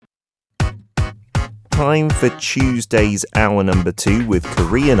time for Tuesday's hour number 2 with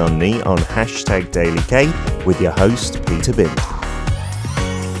Korean Onni on hashtag Daily K with your host, Peter Bind.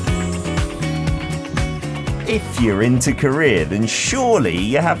 If you're into Korea, then surely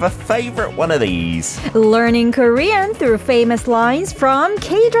you have a favorite one of these. Learning Korean through famous lines from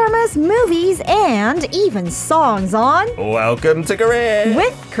K-dramas, movies, and even songs on Welcome to Korea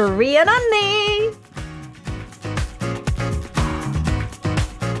with Korean Onni.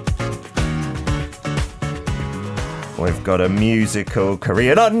 We've got a musical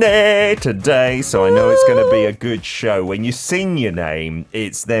Korean Onni today, so I know it's going to be a good show. When you sing your name,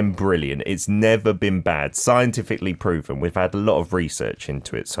 it's then brilliant. It's never been bad. Scientifically proven. We've had a lot of research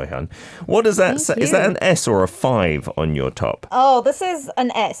into it, Sohyun. What does that say? Is that an S or a 5 on your top? Oh, this is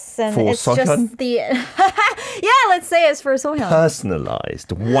an S. And for it's Sohyun? just the... yeah, let's say it's for Sohyun.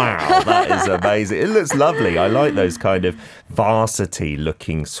 Personalised. Wow, that is amazing. It looks lovely. I like those kind of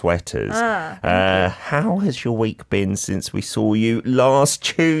varsity-looking sweaters. How has your week been since we saw you last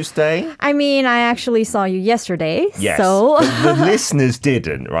Tuesday? I mean, I actually saw you yesterday. Yes, so but the listeners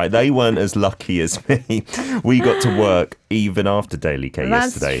didn't, right? They weren't as lucky as me. We got to work even after Daily K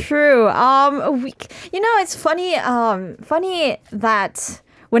yesterday. That's true. It's funny. Funny that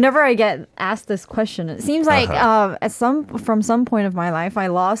whenever I get asked this question, it seems like from some point of my life, I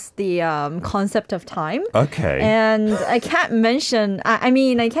lost the concept of time. Okay. And I can't mention.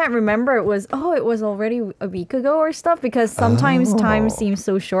 I can't remember. It was already a week ago or stuff, because sometimes time seems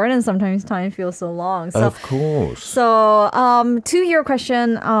so short and sometimes time feels so long. So, of course. So to your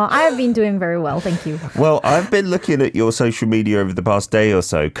question, I have been doing very well. Thank you. Well, I've been looking at your social media over the past day or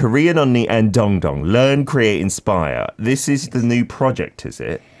so. Korean Onni and Dongdong. Learn, create, inspire. This is the new project, is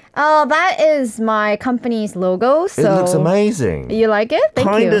it? Oh, that is my company's logo. So it looks amazing. You like it? Thank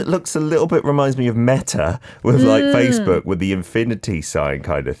you. Kind of looks a little bit, reminds me of Meta with like Facebook with the infinity sign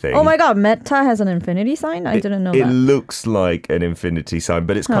kind of thing. Oh my God, Meta has an infinity sign? I didn't know that. It looks like an infinity sign,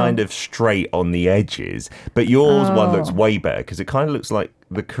 but it's kind of straight on the edges. But yours one looks way better because it kind of looks like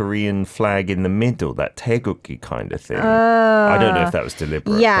the Korean flag in the middle, that tteokbokki kind of thing. I don't know if that was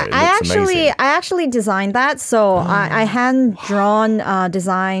deliberate. Yeah, but it looks amazing. I actually designed that. So I hand drawn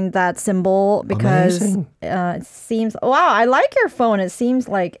designed that symbol because it seems. Wow, I like your phone. It seems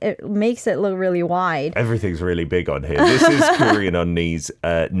like it makes it look really wide. Everything's really big on here. This is Korean Onni's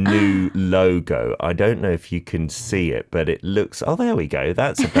new logo. I don't know if you can see it, but it looks. Oh, there we go.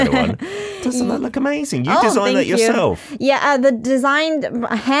 That's a better one. Doesn't that look amazing? You designed that yourself. Yeah, the design.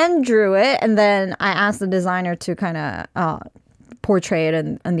 I hand drew it, and then I asked the designer to kind of portray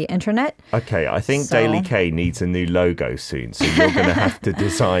it on the internet. Okay, I think Daily K needs a new logo soon, so you're going to have to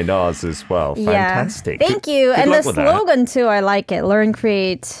design ours as well. Fantastic. Yeah. Thank you. Good and luck the with slogan too, I like it. Learn,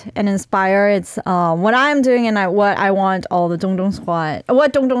 create, and inspire. It's what I'm doing and what I want all the Dongdong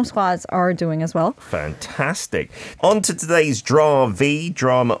squads are doing as well. Fantastic. On to today's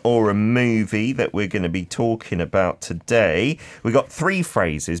drama or a movie that we're going to be talking about today. We got 3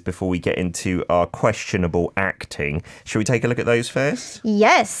 phrases before we get into our questionable acting. Shall we take a look at those first?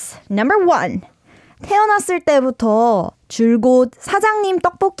 Yes. Number 1. 태어났을 때부터 줄곧 사장님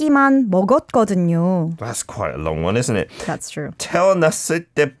떡볶이만 먹었거든요. That's quite a long one, isn't it? That's true. 태어났을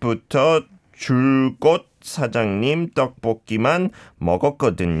때부터 줄곧 사장님 떡볶이만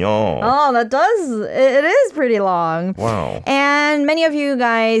먹었거든요. Oh, it is pretty long. Wow. And many of you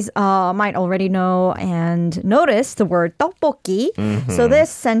guys might already know and notice the word 떡볶이. Mm-hmm. So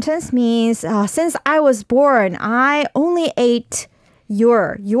this sentence means, since I was born, I only ate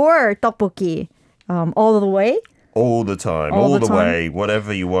your 떡볶이 all the way. All the time, all the way,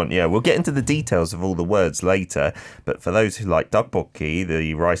 whatever you want. Yeah, we'll get into the details of all the words later. But for those who like tteokbokki,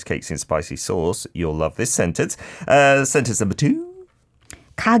 the rice cakes in spicy sauce, you'll love this sentence. Sentence number 2.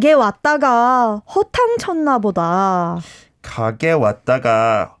 가게 왔다가 허탕 쳤나 보다. 가게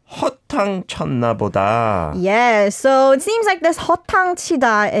왔다가 허탕 쳤나 보다. Yeah, so it seems like this 허탕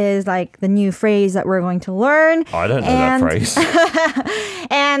치다 is like the new phrase that we're going to learn. I don't know that phrase.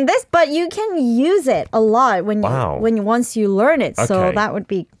 But you can use it a lot once you learn it. Okay. So that would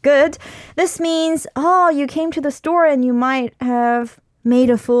be good. This means, you came to the store and you might have made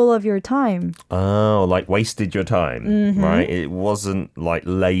a fool of your time. Oh, like wasted your time, right? It wasn't like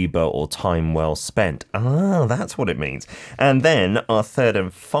labor or time well spent. That's what it means. And then our third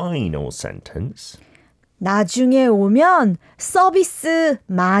and final sentence. 나중에 오면 서비스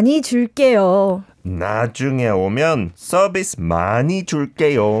많이 줄게요. 나중에 오면 서비스 많이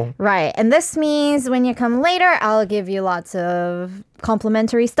줄게요. Right. And this means when you come later, I'll give you lots of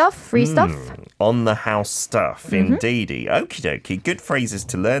complimentary stuff, free stuff. On the house stuff, indeedy. Okie dokie. Good phrases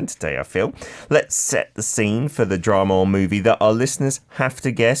to learn today, I feel. Let's set the scene for the drama or movie that our listeners have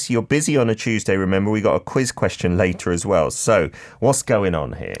to guess. You're busy on a Tuesday, remember. We got a quiz question later as well. So, what's going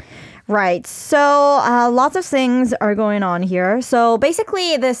on here? Right. So lots of things are going on here. So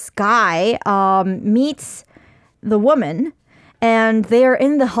basically, this guy meets the woman, and they're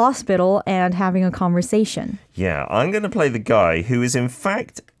in the hospital and having a conversation. Yeah, I'm going to play the guy who is in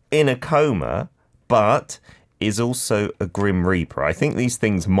fact in a coma, but is also a Grim Reaper. I think these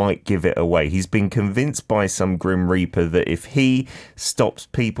things might give it away. He's been convinced by some Grim Reaper that if he stops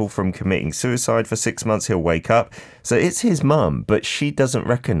people from committing suicide for 6 months, he'll wake up. So it's his mum, but she doesn't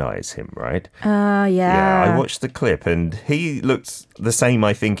recognize him, right? Yeah. Yeah, I watched the clip and he looks the same,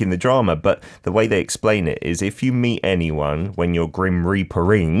 I think, in the drama, but the way they explain it is if you meet anyone when you're Grim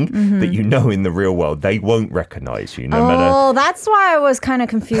Reapering that you know in the real world, they won't recognize you no matter... Oh, that's why I was kind of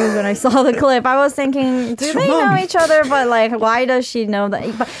confused when I saw the clip. I was thinking, do they know each other? But like, why does she know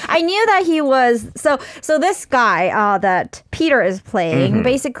that? But I knew that he was... So this guy that Peter is playing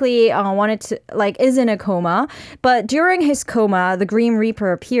basically wanted to, like, is in a coma, but during his coma, the Grim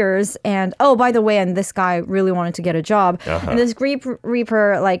Reaper appears and, oh, by the way, and this guy really wanted to get a job. And this Grim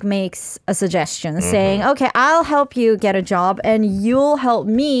Reaper, like, makes a suggestion saying, okay, I'll help you get a job and you'll help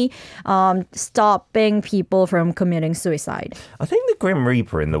me stopping people from committing suicide. I think the Grim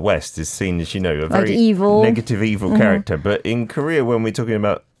Reaper in the West is seen as, you know, a very evil. negative, evil character. But in Korea, when we're talking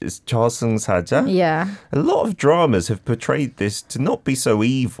about is 저승사자? Yeah. A lot of dramas have portrayed this to not be so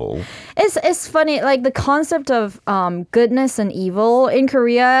evil. It's funny, like the concept of goodness and evil in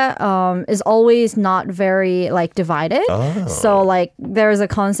Korea is always not very like divided. Oh. So like there's a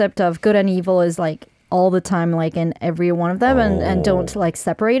concept of good and evil is like all the time, like in every one of them, and don't like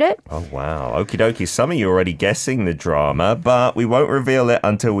separate it. Oh, wow. Okie dokie. Some of you are already guessing the drama, but we won't reveal it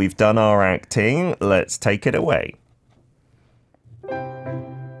until we've done our acting. Let's take it away.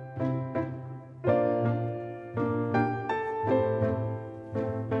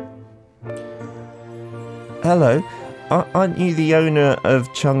 Hello, aren't you the owner of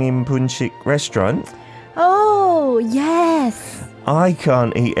Cheongim Bunshik restaurant? Oh, yes. I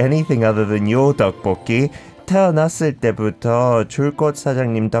can't eat anything other than your tteokbokki. 태어났을 때부터 줄곧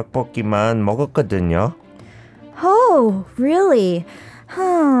사장님 떡볶이만 먹었거든요. Oh, really?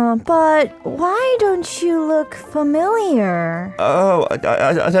 Huh, but why don't you look familiar? Oh,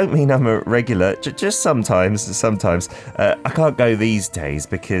 I don't mean I'm a regular. Just sometimes. I can't go these days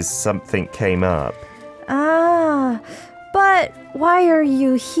because something came up. Ah, but why are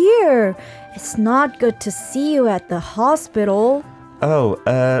you here? It's not good to see you at the hospital. Oh,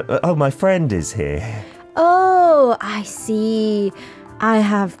 my friend is here. Oh, I see. I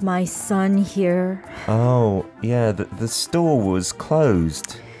have my son here. Oh, yeah, the store was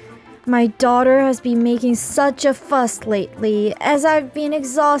closed. My daughter has been making such a fuss lately, as I've been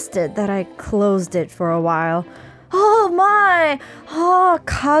exhausted that I closed it for a while. Oh my!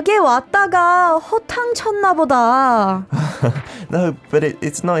 가게 왔다가 허탕 쳤나 보다. No, but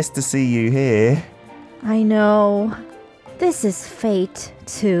it's nice to see you here. I know. This is fate,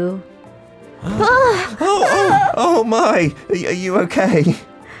 too. Oh my! Are you okay?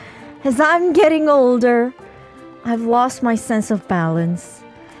 As I'm getting older, I've lost my sense of balance.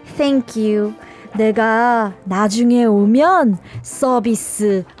 Thank you. 내가 나중에 오면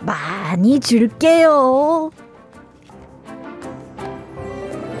서비스 많이 줄게요.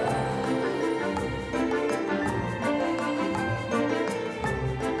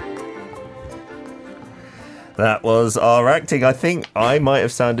 That was our acting. I think I might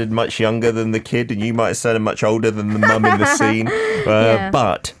have sounded much younger than the kid and you might have sounded much older than the mum in the scene. Yeah.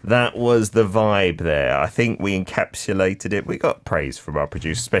 But that was the vibe there. I think we encapsulated it. We got praise from our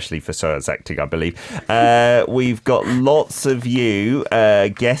producer, especially for Soya's acting, I believe. We've got lots of you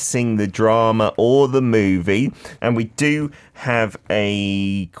guessing the drama or the movie. And we do have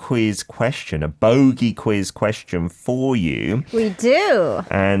a quiz question, a bogey quiz question for you. We do.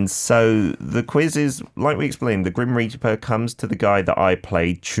 And so the quiz is, like we explained, the Grim Reaper comes to the guy that I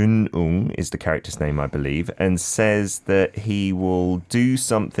played, Chun-ung is the character's name, I believe, and says that he will do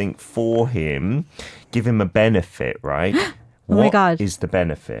something for him, give him a benefit, right? my God. What is the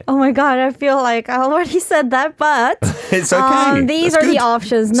benefit? Oh my God, I feel like I already said that, but It's okay. These That's are the good.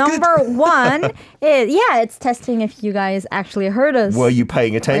 options. It's Number one is, it's testing if you guys actually heard us. Were you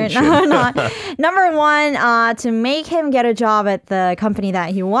paying attention? No, not. Number one, to make him get a job at the company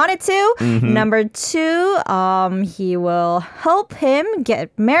that he wanted to. Mm-hmm. Number two, he will help him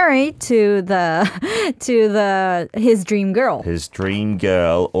get married to his dream girl. His dream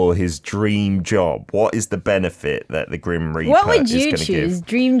girl or his dream job? What is the benefit that the Grim Reaper What would is you going to choose? give?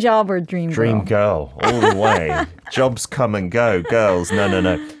 Dream job or dream girl? Dream girl, all the way. Jobs come and go. Girls, no.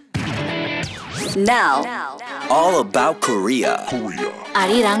 Now, All about Korea.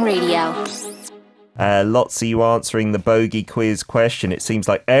 Arirang Radio. Lots of you answering the bogey quiz question. It seems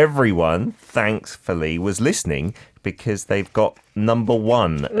like everyone, thankfully, was listening because they've got number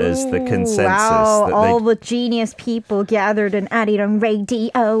one as the consensus. Wow, that all the genius people gathered in Arirang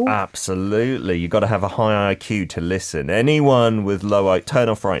Radio. Absolutely. You've got to have a high IQ to listen. Anyone with low IQ, turn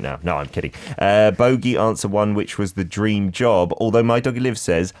off right now. No, I'm kidding. Bogey answer one, which was the dream job. Although My Doggy Liv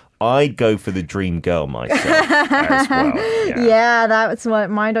says, I'd go for the dream girl myself as well. Yeah, that's what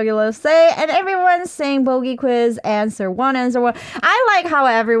my doggy loves say. And everyone's saying bogey quiz, answer one. I like how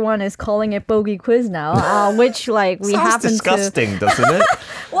everyone is calling it bogey quiz now, which like we Sounds happen disgusting, doesn't it?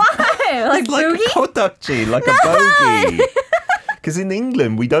 Why? Like It's like bogey? a kodakji, like a bogey. Because in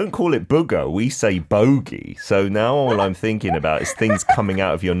England, we don't call it booger, we say bogey. So now all I'm thinking about is things coming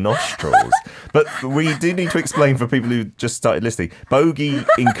out of your nostrils. But we do need to explain for people who just started listening. Bogey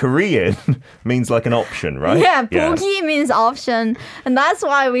in Korean means like an option, right? Yeah, 보기 means option. And that's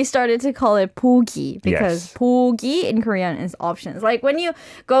why we started to call it 보기. Because Yes. 보기 in Korean is options. Like when you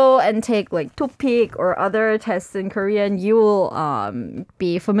go and take like TOEIC or other tests in Korean, you will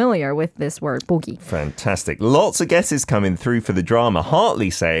be familiar with this word, 보기. Fantastic. Lots of guesses coming through for the drama. Hartley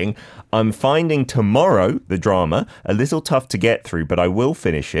saying, I'm finding Tomorrow, the drama, a little tough to get through, but I will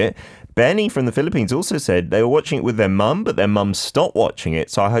finish it. Benny from the Philippines also said they were watching it with their mum, but their mum stopped watching it,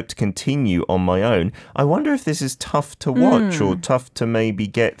 so I hope to continue on my own. I wonder if this is tough to watch or tough to maybe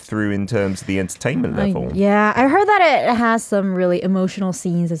get through in terms of the entertainment level. Yeah, I heard that it has some really emotional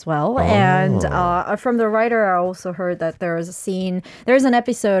scenes as well. And from the writer, I also heard that there's an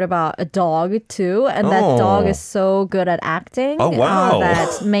episode about a dog too, and that dog is so good at acting. Oh, wow.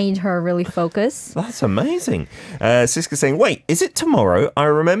 That made her really focus. That's amazing. Siska saying, wait, is it Tomorrow? I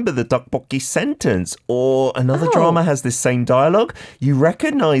remember the tteokbokki sentence. Or another drama has this same dialogue. You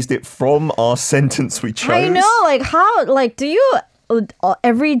recognized it from our sentence we chose. I know, like how, like do you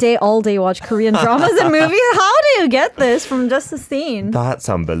every day, all day watch Korean dramas and movies? How do you get this from just a scene? That's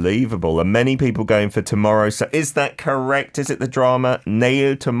unbelievable. And many people going for Tomorrow. So is that correct? Is it the drama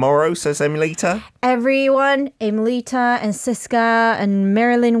Neo Tomorrow, says Emilita? Everyone, Emilita and Siska and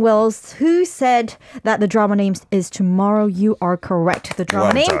Marilyn Wells, who said that the drama name is Tomorrow, you are correct. The drama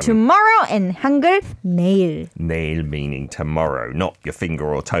Well name, done. Tomorrow, in Hangul, 내일. Nail meaning tomorrow, not your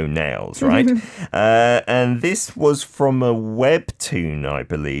finger or toenails, right? And this was from a webtoon, I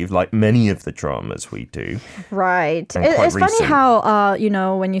believe, like many of the dramas we do. Right. And quite It's funny recent.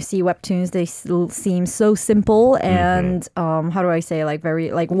 how, when you see webtoons, they seem so simple and, how do I say, like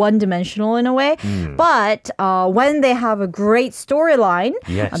very, like one-dimensional in a way. But when they have a great storyline,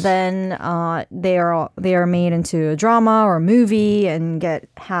 Yes. then they are made into a drama or a movie and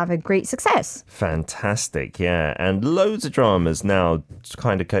have a great success. Fantastic, yeah. And loads of dramas now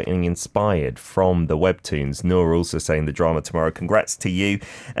kind of getting inspired from the webtoons. Noor also saying the drama Tomorrow. Congrats to you.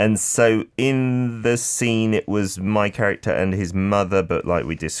 And so in the scene, it was my character and his mother, but like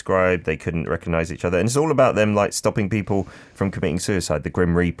we described, they couldn't recognize each other. And it's all about them like stopping people from committing suicide, the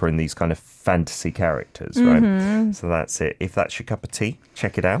Grim Reaper and these kind of fantasy characters, right? So that's it. If that's your cup of tea,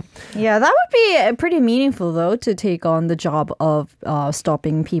 check it out. Yeah, that would be pretty meaningful, though, to take on the job of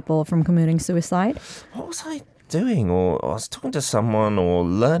stopping people from committing suicide. What was I doing? Or I was talking to someone or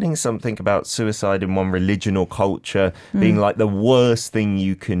learning something about suicide in one religion or culture being like the worst thing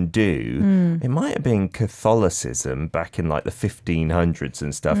you can do. It might have been Catholicism back in like the 1500s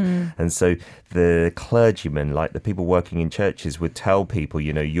and stuff. And so the clergymen, like the people working in churches, would tell people,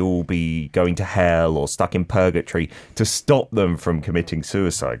 you'll be going to hell or stuck in purgatory to stop them from committing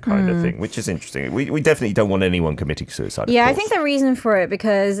suicide kind of thing, which is interesting. We definitely don't want anyone committing suicide. Yeah, of I course. think the reason for it,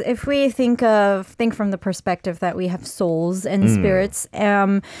 because if we think from the perspective that we have souls and spirits,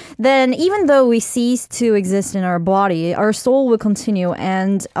 then even though we cease to exist in our body, our soul will continue.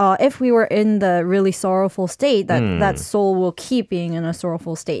 And if we were in the really sorrowful state, that soul will keep being in a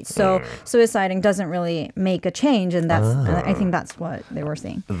sorrowful state. So suiciding doesn't really make a change. And I think that's what they were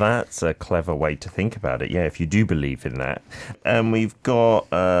saying. That's a clever way to think about it. Yeah, if you do believe in that. And we've got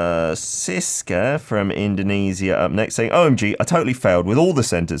Siska from Indonesia up next saying, OMG, I totally failed with all the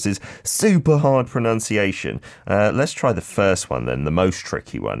sentences. Super hard pronunciation. Let's try the first one then, the most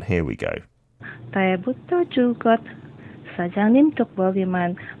tricky one. Here we go. 다해부터 죽었 사장님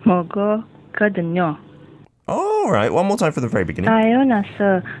떡볶이만 먹었거든요. All right, one more time for the very beginning.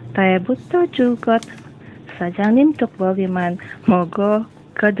 태어났을 다해부터 죽었 사장님 떡볶이만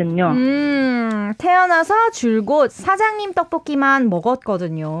먹었거든요. 태어나서 줄곧 사장님 떡볶이만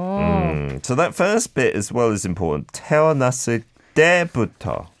먹었거든요. So that first bit as well is important. 태어났을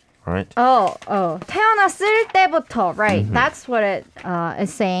때부터, right? 태어났을 때부터, right? That's what it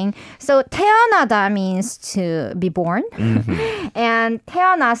is saying. So 태어나다 means to be born. And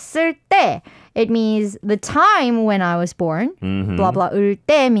태어났을 때, it means the time when I was born. Blah, blah, 을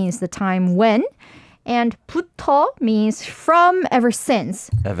때 means the time when. And 부터 means from, ever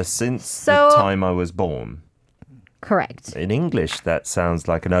since. Ever since the time I was born. Correct. In English, that sounds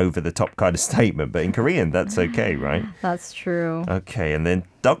like an over-the-top kind of statement, but in Korean, that's okay, right? That's true. Okay, and then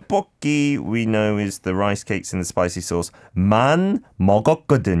tteokbokki, we know, is the rice cakes in the spicy sauce. 만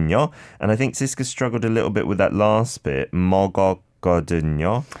먹었거든요. And I think Siska struggled a little bit with that last bit.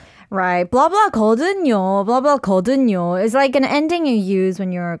 먹었거든요. Right. Blah, blah, 거든요. Blah, blah, 거든요. It's like an ending you use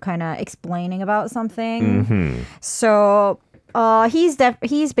when you're kind of explaining about something. So he's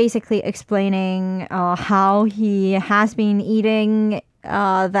basically explaining how he has been eating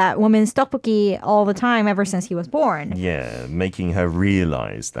that woman's tteokbokki all the time ever since he was born. Yeah, making her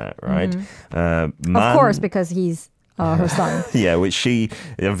realize that, right? Of course, because he's her son. Yeah, which she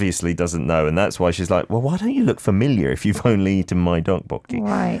obviously doesn't know. And that's why she's like, well, why don't you look familiar if you've only eaten my tteokbokki?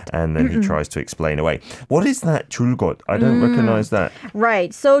 Right. And then he tries to explain away. What is that 줄곧? I don't recognize that.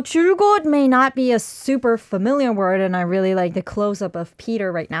 Right. So 줄곧 may not be a super familiar word, and I really like the close-up of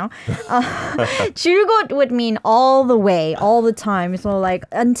Peter right now. 줄곧 would mean all the way, all the time. So like,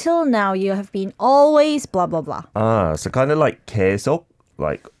 until now, you have been always blah, blah, blah. Ah, so kind of like 계속,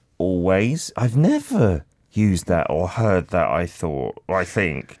 like always. I've never used that or heard that, I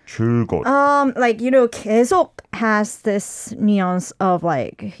think. 줄곧. Like, 계속 has this nuance of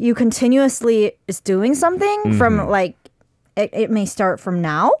like, you continuously is doing something from like, it may start from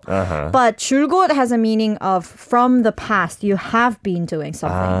now, but 줄곧 has a meaning of from the past. You have been doing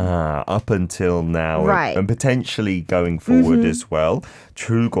something. Up until now. Right. And potentially going forward as well.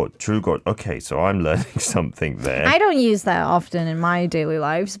 줄곧. Okay, so I'm learning something there. I don't use that often in my daily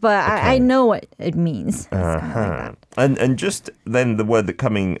lives, but I know what it means. It's kind of like that. And just then the word that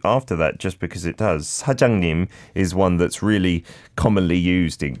coming after that, just because it does, 사장님 is one that's really commonly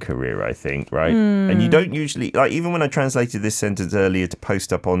used in Korea, I think, right? And you don't usually, like even when I translated this sentence earlier to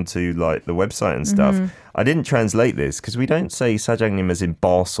post up onto like the website and stuff, I didn't translate this because we don't say 사장님 as in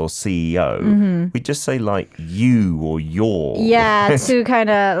boss or CEO. We just say like you or your. Yeah, to kind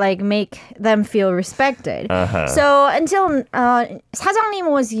of like make them feel respected. So until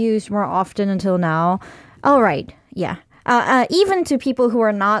사장님 was used more often until now. All right. Yeah. Even to people who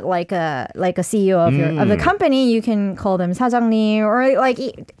are not like a CEO of the company, you can call them 사장님, or like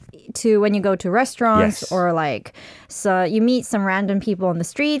to when you go to restaurants or like so you meet some random people on the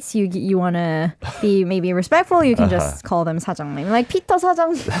streets, you want to be maybe respectful, you can just call them 사장님. Like 피터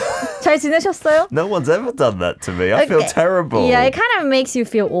사장 잘 지내셨어요? No one's ever done that to me. I feel terrible. Yeah, it kind of makes you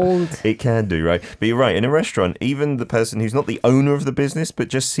feel old. It can do, right? But you're right. In a restaurant, even the person who's not the owner of the business, but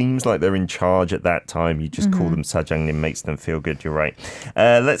just seems like they're in charge at that time, you just call them 사장님, makes them feel good. You're right.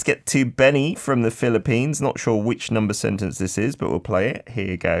 Let's get to Benny from the Philippines. Not sure which number sentence this is, but we'll play it.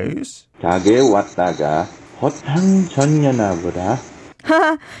 Here goes. 가게 왔다가 허탕 쳤려나 보다.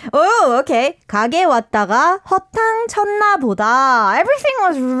 Oh, okay. 가게 왔다가 허탕 쳤나 보다. Everything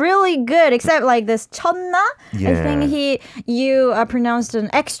was really good except like this 쳤나. I think you pronounced an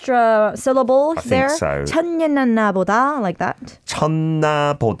extra syllable there. I think so. 쳤나 보다, like that.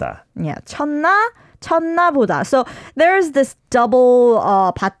 쳤나 보다. Yeah, 쳤나 보다. So there's this double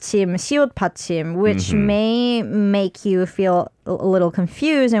받침, 시옷 받침, which may make you feel a little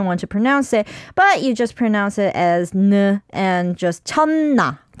confused and want to pronounce it, but you just pronounce it as n and just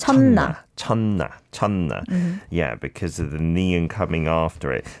쳤나. Yeah, because of the neon coming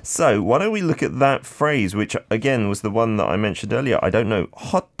after it. So why don't we look at that phrase, which again was the one that I mentioned earlier. I don't know.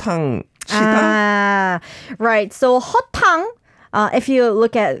 허탕 치다? Right. So 허탕 if you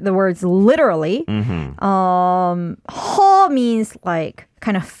look at the words literally, 허 means like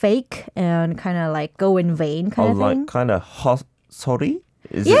kind of fake and kind of like go in vain kind of thing. Like kind of 헛소리?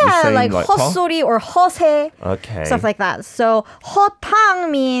 Is it the Yeah, same, like 헛소리 or 허세, Okay. stuff like that. So 허탕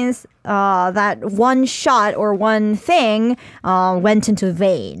means that one shot or one thing went into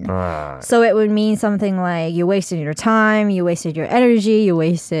vain. So it would mean something like you wasted your time, you wasted your energy, you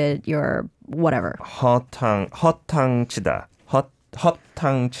wasted your whatever. 허탕치다.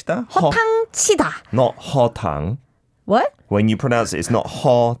 허탕치다? 허탕치다. Not 허탕. What? When you pronounce it, it's not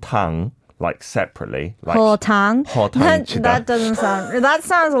허탕, like separately. Like 허탕. 허탕치다. That doesn't sound. That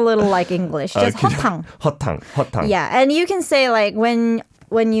sounds a little like English. Just 허탕. 허탕. Yeah, and you can say like when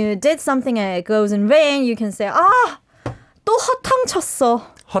you did something and it goes in vain, you can say 또 허탕 쳤어.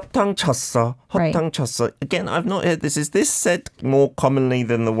 허탕 쳤어. Right. 허탕 쳤어. Again, I've not heard this. Is this said more commonly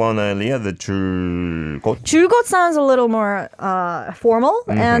than the one earlier, the 줄곧? 줄곧 sounds a little more formal,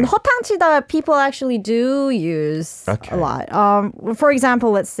 and 허탕치다 people actually do use Okay. a lot. For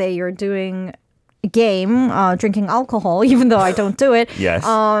example, let's say you're doing a game, drinking alcohol, even though I don't do it. Yes.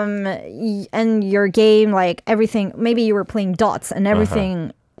 And your game, like everything, maybe you were playing dots and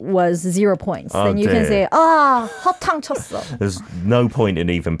everything was 0 points. Oh, then you can dear. say, 허탕 쳤어. There's no point in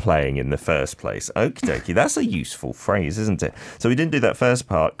even playing in the first place. Okie dokie. That's a useful phrase, isn't it? So we didn't do that first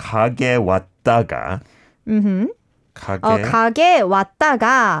part. 가게 왔다가. 가게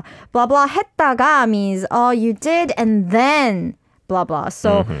왔다가 blah blah 했다가 means you did and then blah blah.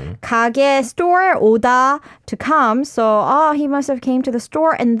 So 가게 store 오다 to come. So he must have came to the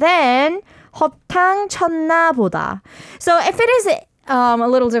store and then 허탕 쳤나 보다. So if it is a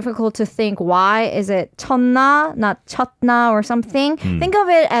little difficult to think why is it 쳤나 not 쳤나 or something, think of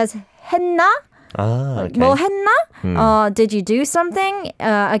it as 했나. Okay. 뭐 했나? Did you do something?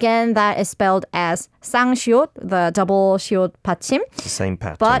 Again, that is spelled as 쌍시옷, the double 시옷 받침. It's the same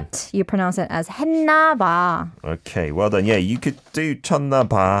pattern. But you pronounce it as 했나 봐. Okay, well done. Yeah, you could do 쳤나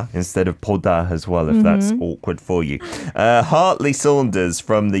봐 instead of 보다 as well if that's awkward for you. Hartley Saunders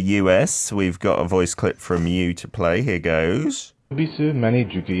from the US. We've got a voice clip from you to play. Here goes. 서비스 많이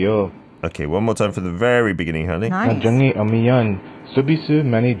주게요. Okay, one more time from the very beginning, honey. Nice. 나중에 오면 서비스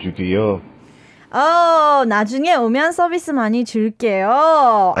많이 주게요. 나중에 오면 서비스 많이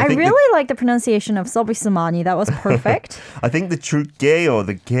줄게요. I think really like the pronunciation of 서비스 많이. That was perfect. I think the 줄게요,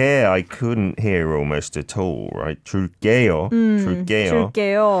 the 게 I couldn't hear almost at all, right? 줄게요.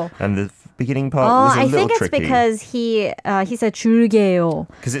 줄게요. And the beginning part was a I little think it's tricky. because he said 줄게요.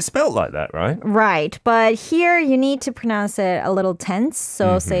 Because it's spelt like that, right? Right, but here you need to pronounce it a little tense.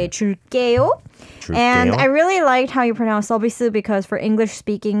 So say 줄게요. And I really liked how you pronounce 서비스 because for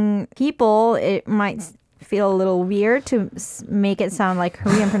English-speaking people, it might feel a little weird to make it sound like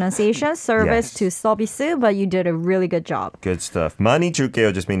Korean pronunciation, service Yes. to 서비스, but you did a really good job. Good stuff. 많이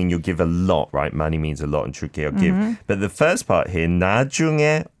줄게요 just meaning you'll give a lot, right? 많이 means a lot and 줄게요 give. But the first part here,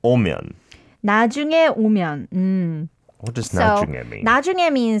 나중에 오면. 나중에 오면. What does So 나중에 mean?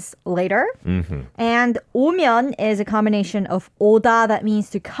 나중에 means later, and 오면 is a combination of 오다 that means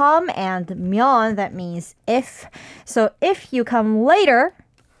to come and 면 that means if. So if you come later,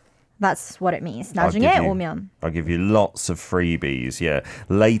 that's what it means. 나중에 오면. I'll give you lots of freebies, yeah.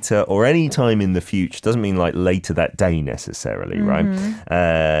 Later or any time in the future. Doesn't mean like later that day necessarily, right?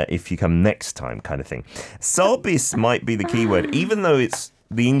 If you come next time kind of thing. 서비스 might be the key word, even though it's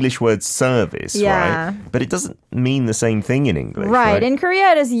the English word service, Yeah. right? But it doesn't mean the same thing in English, Right. In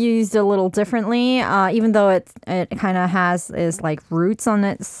Korea, it is used a little differently, even though it kind of has is like roots on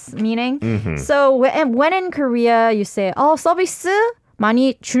its meaning. So when in Korea you say, 서비스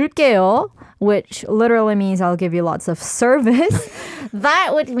많이 줄게요, which literally means I'll give you lots of service. That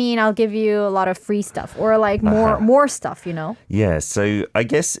would mean I'll give you a lot of free stuff or like more stuff, you know? Yeah, so I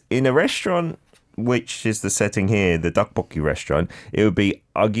guess in a restaurant, which is the setting here, the tteokbokki restaurant, it would be,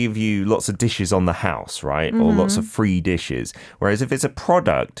 I'll give you lots of dishes on the house, right? Or lots of free dishes. Whereas if it's a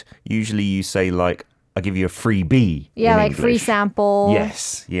product, usually you say like, I'll give you a freebie. Yeah, in like free English. sample.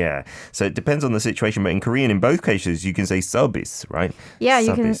 Yes, yeah. So it depends on the situation, but in Korean, in both cases, you can say 서비스, right? Yeah,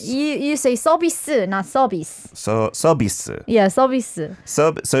 you can. 서비스. You say 서비스, not 서비스. So 서비스. Yeah, 서비스.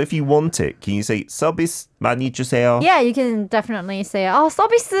 So if you want it, can you say 서비스 많이 주세요? Yeah, you can definitely say,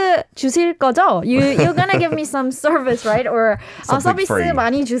 서비스 주실 거죠? You're gonna give me some service, right? Or Something 서비스 free.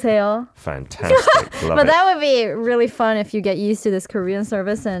 많이 주세요. Fantastic. Love But it. that would be really fun if you get used to this Korean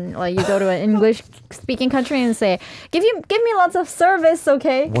service and like you go to an English speaking country and say, give me lots of service,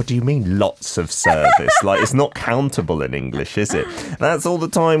 okay? What do you mean lots of service? Like it's not countable in English, is it? That's all the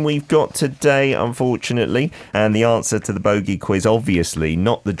time we've got today, unfortunately. And the answer to the bogey quiz, obviously,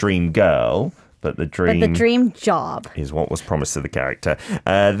 not the dream girl, but the dream job is what was promised to the character.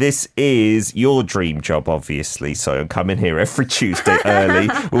 This is your dream job, obviously, so come in here every Tuesday early.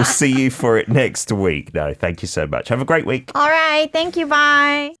 We'll see you for it next week. No, thank you so much. Have a great week. All right. Thank you.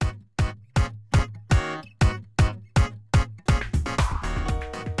 Bye.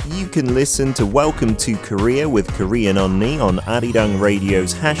 You can listen to Welcome to Korea with Korean Onni on Arirang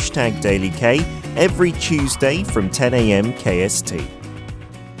Radio's #DailyK every Tuesday from 10 a.m. KST.